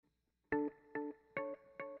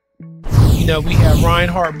We had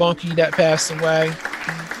Reinhard Bunke that passed away.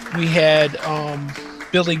 We had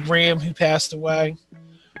Billy Graham who passed away.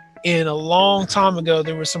 And a long time ago,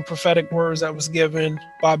 there were some prophetic words that was given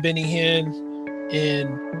by Benny Hinn.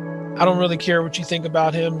 And I don't really care what you think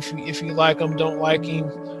about him. If you like him, don't like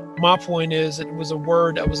him. My point is, it was a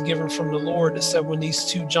word that was given from the Lord that said when these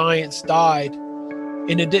two giants died,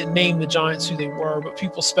 and it didn't name the giants who they were, but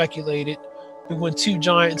people speculated that when two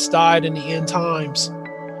giants died in the end times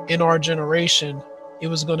in our generation, it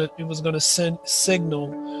was gonna signal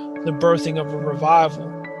the birthing of a revival,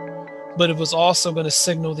 but it was also going to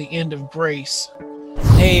signal the end of grace.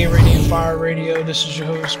 Hey, Radiant Fire Radio, this is your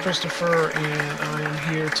host Christopher, and I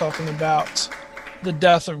am here talking about the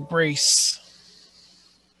death of grace.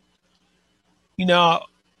 You know,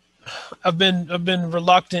 I've been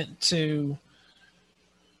reluctant to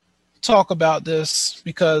talk about this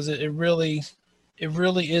because it really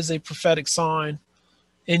is a prophetic sign,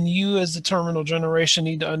 and you as the terminal generation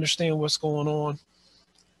need to understand what's going on.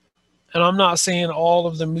 And I'm not saying all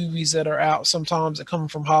of the movies that are out sometimes that come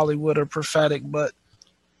from Hollywood are prophetic, but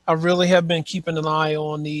I really have been keeping an eye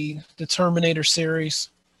on the Terminator series.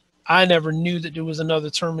 I never knew that there was another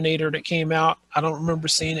Terminator that came out. I don't remember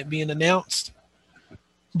seeing it being announced,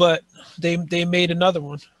 but they made another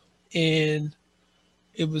one, and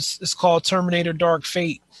it's called Terminator Dark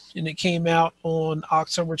Fate, and it came out on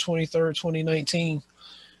October 23rd, 2019.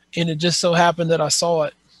 And it just so happened that I saw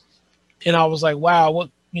it, and I was like, wow,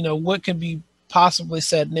 what can be possibly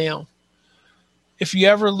said now? If you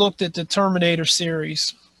ever looked at the Terminator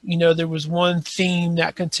series, there was one theme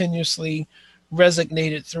that continuously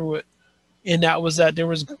resonated through it, and that was that there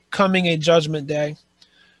was coming a judgment day.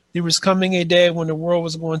 There was coming a day when the world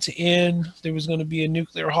was going to end. There was going to be a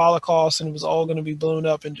nuclear holocaust, and it was all going to be blown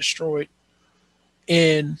up and destroyed.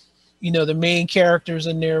 And, the main characters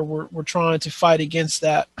in there were trying to fight against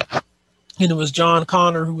that. And it was John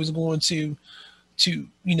Connor who was going to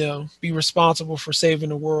be responsible for saving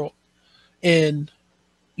the world. And,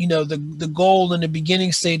 the goal in the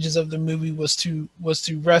beginning stages of the movie was to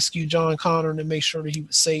rescue John Connor and to make sure that he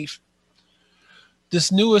was safe.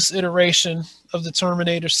 This newest iteration of the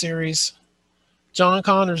Terminator series, John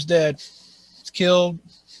Connor's dead. He's killed,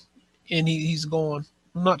 and he's gone.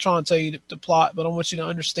 I'm not trying to tell you the plot, but I want you to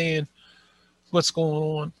understand what's going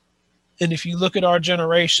on. And if you look at our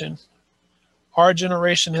generation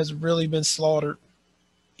has really been slaughtered.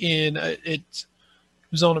 And it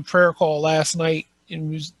was on a prayer call last night, and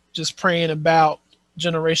we was just praying about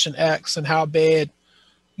Generation X and how bad,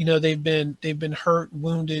 they've been hurt,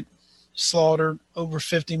 wounded, slaughtered. Over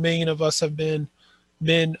 50 million of us have been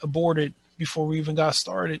aborted before we even got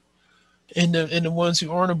started. And the ones who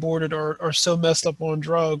aren't aborted are so messed up on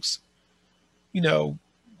drugs.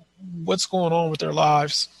 What's going on with their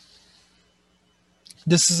lives?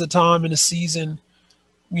 This is a time in a season,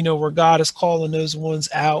 where God is calling those ones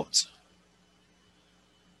out.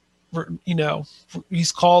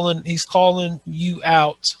 He's calling you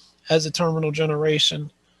out as a terminal generation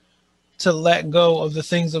to let go of the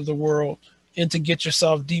things of the world and to get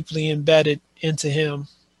yourself deeply embedded into him.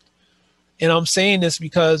 And I'm saying this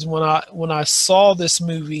because when I saw this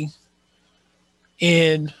movie,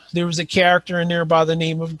 and there was a character in there by the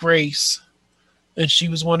name of Grace, and she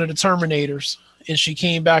was one of the Terminators, and she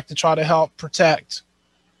came back to try to help protect.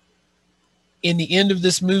 In the end of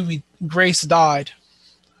this movie, Grace died.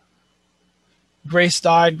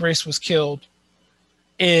 Grace was killed.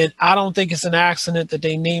 And I don't think it's an accident that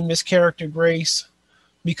they named this character Grace,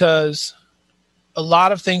 because a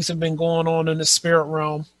lot of things have been going on in the spirit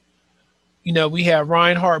realm. We had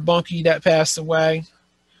Reinhard Bunke that passed away.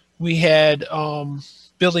 We had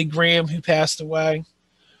Billy Graham who passed away.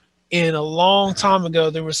 And a long time ago,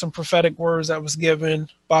 there were some prophetic words that was given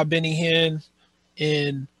by Benny Hinn.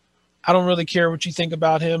 And I don't really care what you think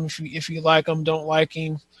about him. If you like him, don't like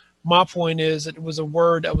him. My point is, it was a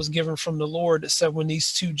word that was given from the Lord that said when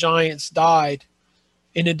these two giants died,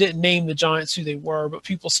 and it didn't name the giants who they were, but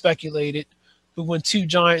people speculated. But when two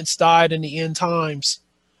giants died in the end times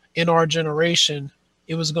in our generation,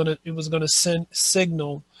 it was gonna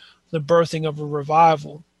signal the birthing of a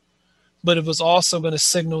revival, but it was also going to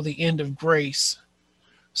signal the end of grace.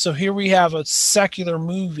 So here we have a secular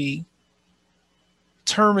movie,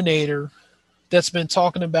 Terminator, that's been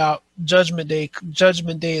talking about Judgment Day.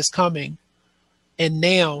 Judgment Day is coming, and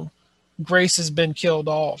now grace has been killed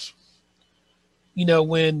off.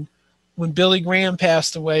 When Billy Graham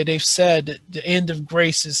passed away, they've said that the end of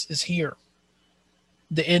grace is here.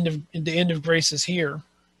 The end of grace is here.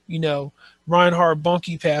 Reinhard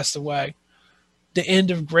Bunke passed away. The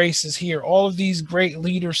end of grace is here. All of these great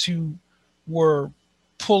leaders who were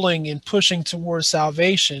pulling and pushing towards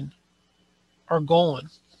salvation, are gone.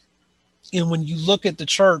 And when you look at the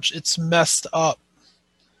church, it's messed up.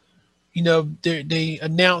 You know, they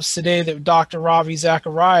announced today that Dr. Ravi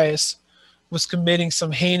Zacharias was committing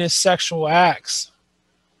some heinous sexual acts,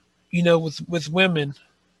 you know, with women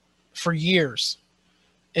for years.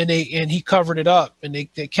 And he covered it up, and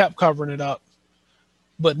they kept covering it up.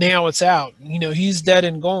 But now it's out. You know, he's dead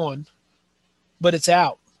and gone, but it's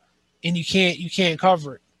out. And you can't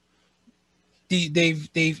cover it.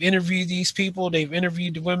 They've interviewed these people, they've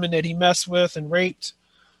interviewed the women that he messed with and raped.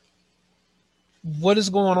 What is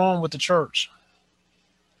going on with the church?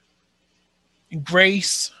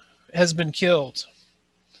 Grace has been killed.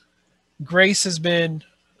 Grace has been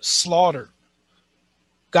slaughtered.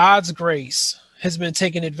 God's grace has been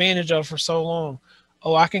taken advantage of for so long.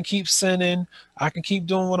 Oh, I can keep sinning. I can keep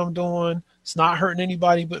doing what I'm doing. It's not hurting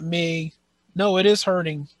anybody but me. No, it is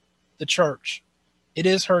hurting the church. It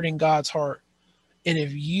is hurting God's heart. And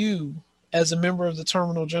if you, as a member of the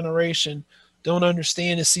terminal generation, don't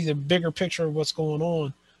understand and see the bigger picture of what's going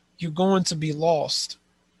on, you're going to be lost.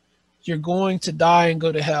 You're going to die and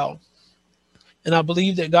go to hell. And I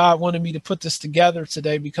believe that God wanted me to put this together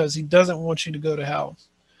today because he doesn't want you to go to hell.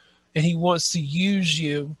 And he wants to use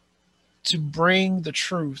you to bring the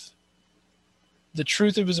truth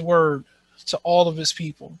of his word to all of his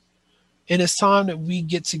people. And it's time that we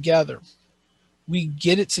get together. We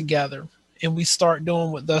get it together and we start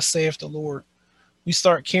doing what thus saith the Lord. We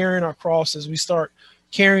start carrying our crosses. We start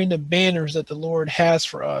carrying the banners that the Lord has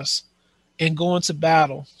for us and going to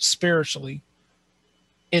battle spiritually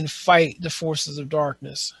and fight the forces of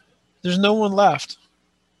darkness. There's no one left.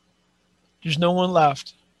 There's no one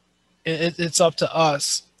left. It's up to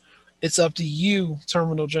us. It's up to you,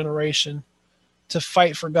 terminal generation, to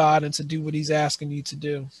fight for God and to do what he's asking you to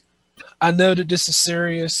do. I know that this is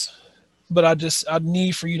serious, but I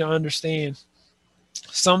need for you to understand.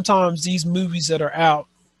 Sometimes these movies that are out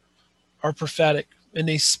are prophetic and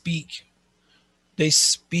they speak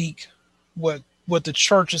what the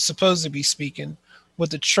church is supposed to be speaking, what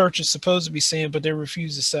the church is supposed to be saying, but they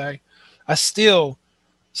refuse to say. I still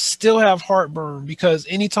have heartburn because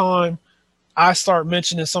anytime I start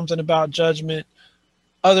mentioning something about judgment,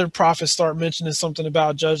 other prophets start mentioning something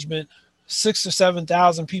about judgment, 6,000 or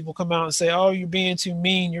 7,000 people come out and say, oh, you're being too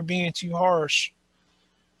mean, you're being too harsh.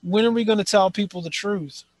 When are we going to tell people the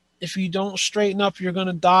truth? If you don't straighten up, you're going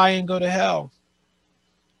to die and go to hell.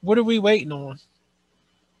 What are we waiting on?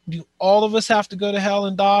 Do all of us have to go to hell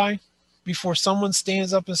and die before someone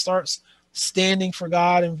stands up and starts standing for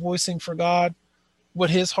God and voicing for God what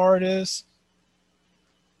his heart is?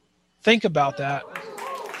 Think about that.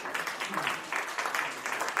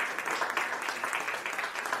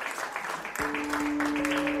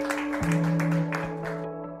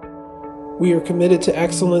 We are committed to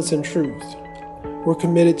excellence and truth. We're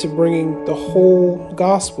committed to bringing the whole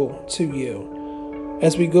gospel to you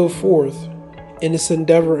as we go forth in this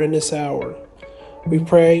endeavor in this hour. We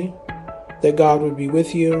pray that God would be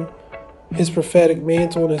with you, his prophetic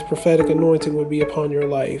mantle and his prophetic anointing would be upon your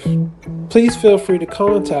life. Please feel free to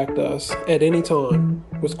contact us at any time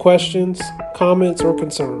with questions, comments, or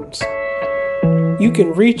concerns. You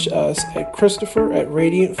can reach us at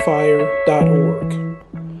Christopher@radiantfire.org.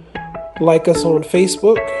 Like us on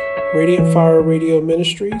Facebook, Radiant Fire Radio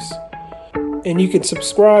Ministries, and you can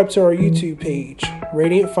subscribe to our YouTube page,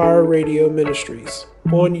 Radiant Fire Radio Ministries,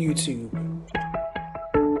 on YouTube.